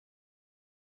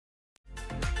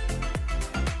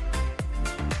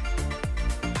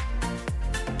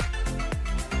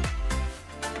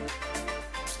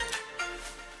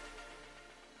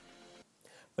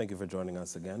Thank you for joining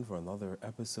us again for another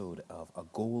episode of A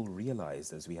Goal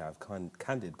Realized, as we have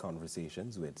candid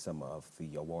conversations with some of the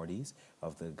awardees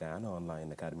of the Guyana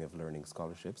Online Academy of Learning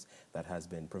Scholarships that has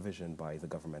been provisioned by the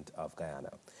government of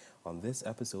Guyana. On this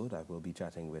episode, I will be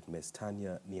chatting with Miss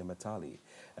Tanya Niamatali,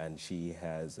 and she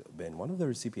has been one of the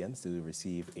recipients to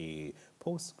receive a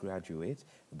postgraduate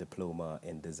diploma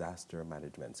in disaster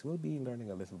management. So we'll be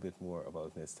learning a little bit more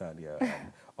about Miss Tanya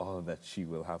and all that she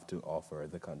will have to offer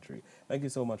the country. Thank you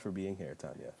so much for being here,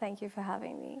 Tanya. Thank you for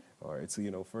having me. All right,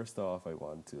 so first off, I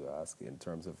want to ask in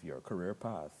terms of your career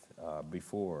path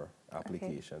before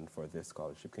application for this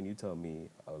scholarship, can you tell me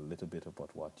a little bit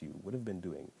about what you would have been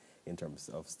doing in terms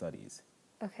of studies?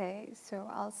 Okay, so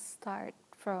I'll start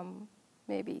from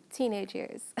maybe teenage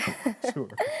years. Sure.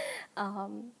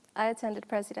 I attended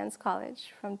President's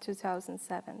College from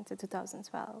 2007 to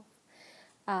 2012.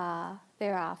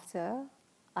 Thereafter,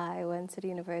 I went to the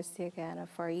University of Guyana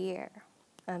for a year,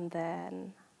 and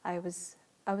then I was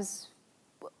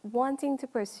wanting to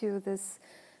pursue this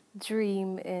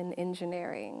dream in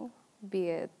engineering, be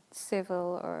it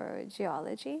civil or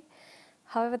geology.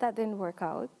 However, that didn't work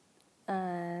out,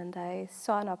 and I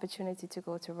saw an opportunity to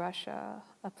go to Russia,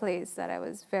 a place that I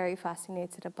was very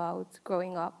fascinated about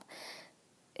growing up.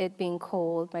 It being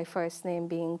cold, my first name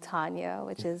being Tanya,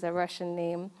 which is a Russian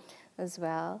name as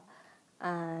well.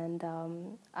 And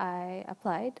I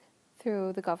applied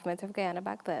through the government of Guyana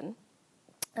back then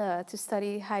to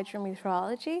study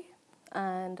hydrometeorology.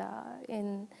 And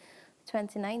in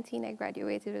 2019, I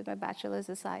graduated with my Bachelor's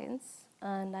of Science,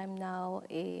 and I'm now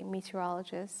a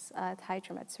meteorologist at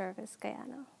Hydromet Service,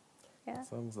 Guyana. Yeah.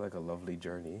 Sounds like a lovely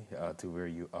journey to where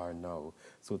you are now.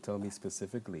 So tell me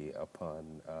specifically,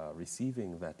 upon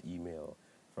receiving that email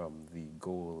from the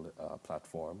Gold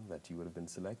platform that you would have been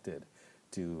selected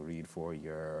to read for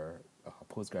your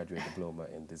postgraduate diploma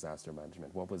in disaster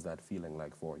management, what was that feeling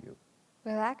like for you?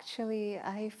 Well, actually,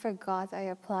 I forgot I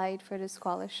applied for the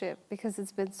scholarship because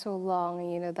it's been so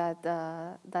long,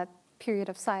 that period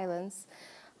of silence.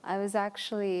 I was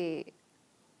actually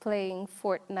playing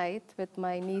Fortnite with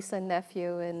my niece and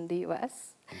nephew in the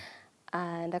US.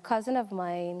 And a cousin of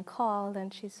mine called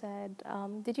and she said,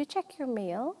 did you check your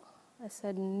mail? I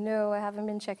said, no, I haven't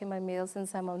been checking my mail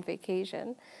since I'm on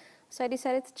vacation. So I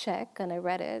decided to check, and I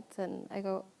read it, and I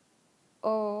go,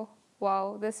 oh,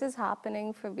 wow, this is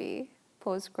happening for me,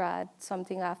 post-grad,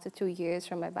 something after 2 years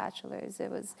from my bachelor's.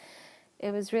 It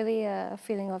was really a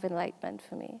feeling of enlightenment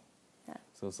for me. Yeah.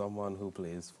 So someone who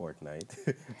plays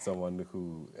Fortnite, someone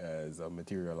who is a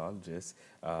meteorologist,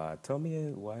 tell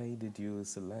me, why did you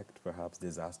select perhaps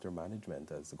disaster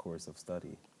management as a course of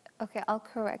study? Okay, I'll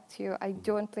correct you. I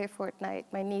don't play Fortnite.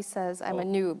 My niece says I'm a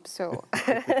noob, so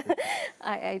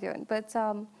I don't. But,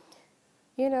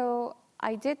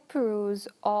 I did peruse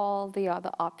all the other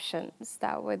options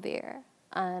that were there,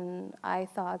 and I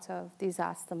thought of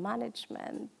disaster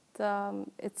management.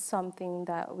 It's something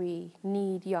that we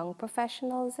need young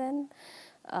professionals in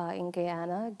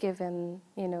Guyana, given,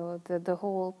 the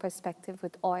whole perspective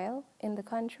with oil in the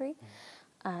country.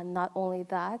 And not only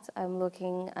that, I'm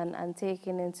looking and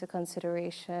taking into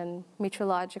consideration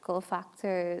meteorological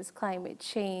factors, climate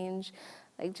change,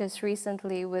 like just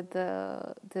recently with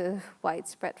the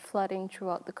widespread flooding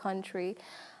throughout the country.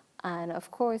 And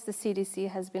of course, the CDC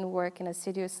has been working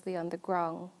assiduously on the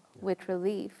ground with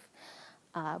relief.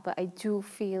 But I do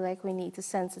feel like we need to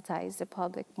sensitize the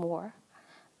public more.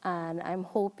 And I'm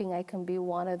hoping I can be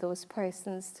one of those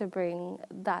persons to bring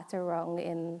that around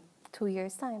in 2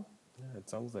 years' time. Yeah, it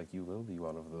sounds like you will be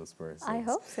one of those persons. I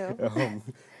hope so.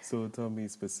 So tell me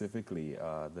specifically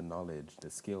the knowledge,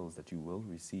 the skills that you will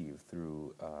receive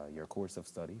through your course of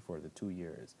study for the 2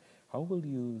 years. How will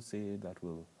you say that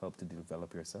will help to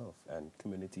develop yourself and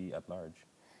community at large?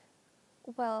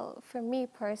 Well, for me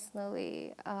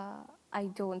personally, I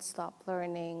don't stop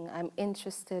learning. I'm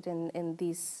interested in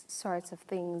these sorts of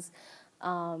things.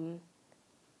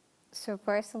 So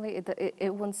personally,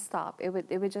 it won't stop. It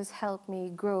would just help me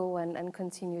grow and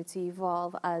continue to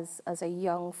evolve as a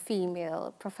young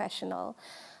female professional.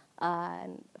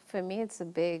 And for me, it's a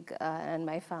big, and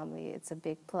my family, it's a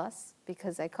big plus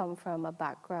because I come from a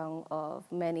background of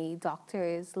many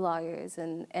doctors, lawyers,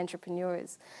 and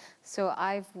entrepreneurs. So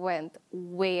I've went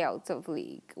way out of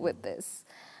league with this.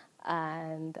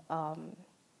 And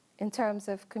in terms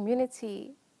of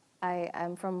community, I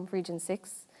am from Region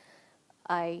 6.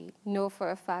 I know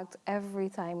for a fact every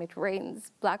time it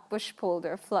rains, Blackbush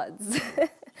Polder floods.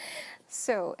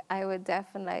 So I would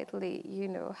definitely,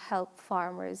 help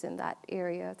farmers in that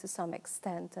area to some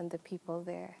extent and the people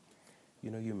there.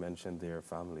 You mentioned their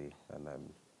family, and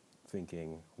I'm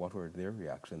thinking, what were their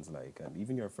reactions like, and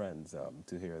even your friends,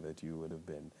 to hear that you would have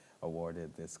been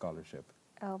awarded this scholarship?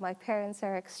 Oh, my parents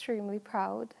are extremely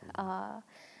proud.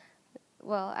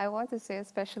 Well, I want to say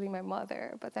especially my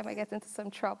mother, but I might get into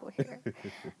some trouble here.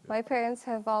 My parents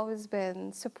have always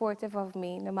been supportive of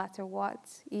me no matter what,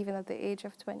 even at the age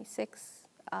of 26.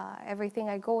 Everything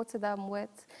I go to them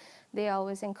with, they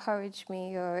always encourage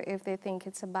me, or if they think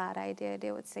it's a bad idea,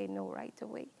 they would say no right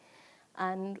away.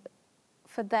 And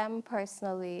for them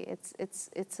personally,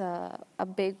 it's a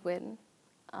big win.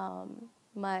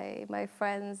 My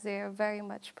friends, they're very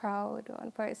much proud.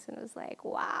 One person was like,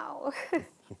 wow,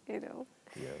 you know.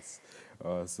 Yes.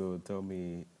 So tell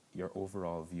me your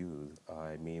overall views.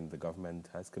 I mean, the government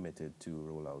has committed to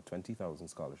roll out 20,000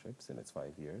 scholarships in its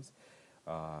 5 years.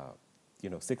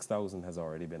 6,000 has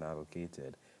already been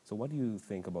allocated. So what do you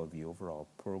think about the overall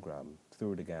program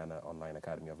through the Ghana Online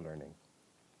Academy of Learning?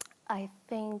 I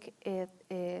think it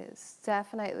is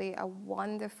definitely a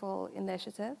wonderful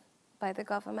initiative by the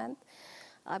government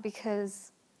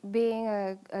because being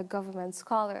a government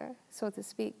scholar, so to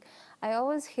speak, I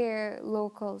always hear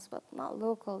locals, but not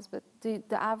locals, but the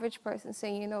average person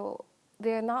saying,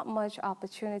 there are not much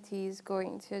opportunities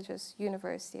going to just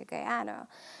University of Guyana.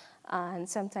 And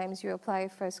sometimes you apply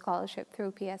for a scholarship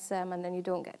through PSM and then you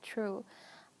don't get through.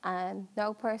 And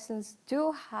now persons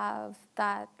do have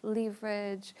that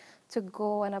leverage to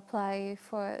go and apply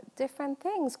for different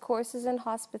things, courses in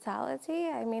hospitality.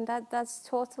 I mean, that's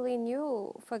totally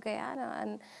new for Guyana.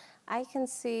 And I can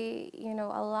see,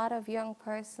 a lot of young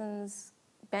persons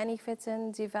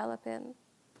benefiting, developing.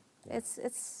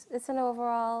 It's an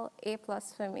overall A+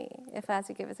 for me, if I had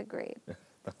to give it a grade.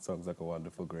 That sounds like a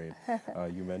wonderful grade.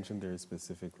 You mentioned there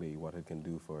specifically what it can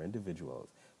do for individuals,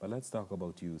 but let's talk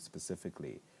about you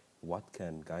specifically. What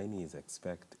can Guyanese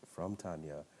expect from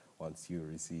Tanya once you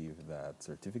receive that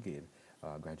certificate,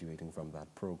 graduating from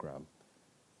that program?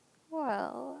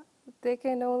 Well, they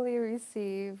can only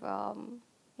receive,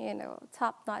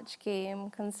 top-notch game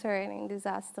concerning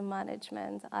disaster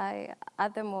management.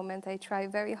 At the moment, I try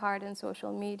very hard on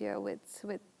social media with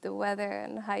the weather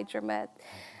and hydromet.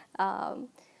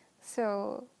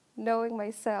 So knowing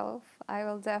myself, I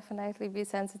will definitely be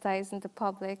sensitizing the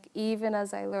public, even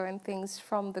as I learn things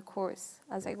from the course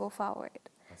as I go forward.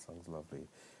 That sounds lovely.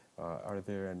 Are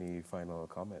there any final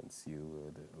comments you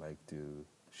would like to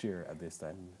share at this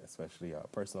time, especially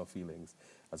personal feelings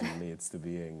as it relates to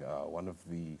being one of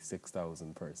the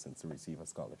 6,000 persons to receive a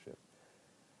scholarship?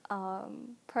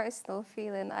 Personal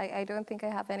feeling, I don't think I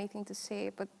have anything to say,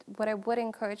 but what I would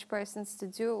encourage persons to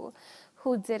do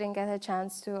who didn't get a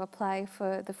chance to apply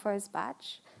for the first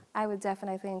batch, I would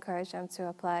definitely encourage them to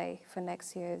apply for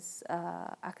next year's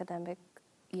academic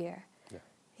year. Yeah,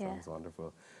 sounds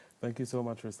wonderful. Thank you so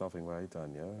much for stopping by,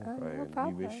 Tanya. No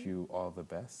problem. We wish you all the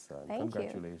best and Thank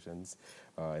congratulations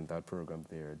in that program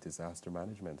there, disaster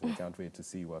management. I can't wait to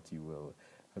see what you will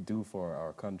do for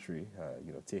our country,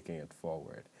 taking it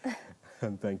forward.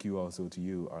 And thank you also to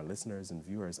you, our listeners and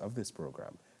viewers of this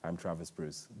program. I'm Travis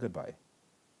Bruce. Goodbye.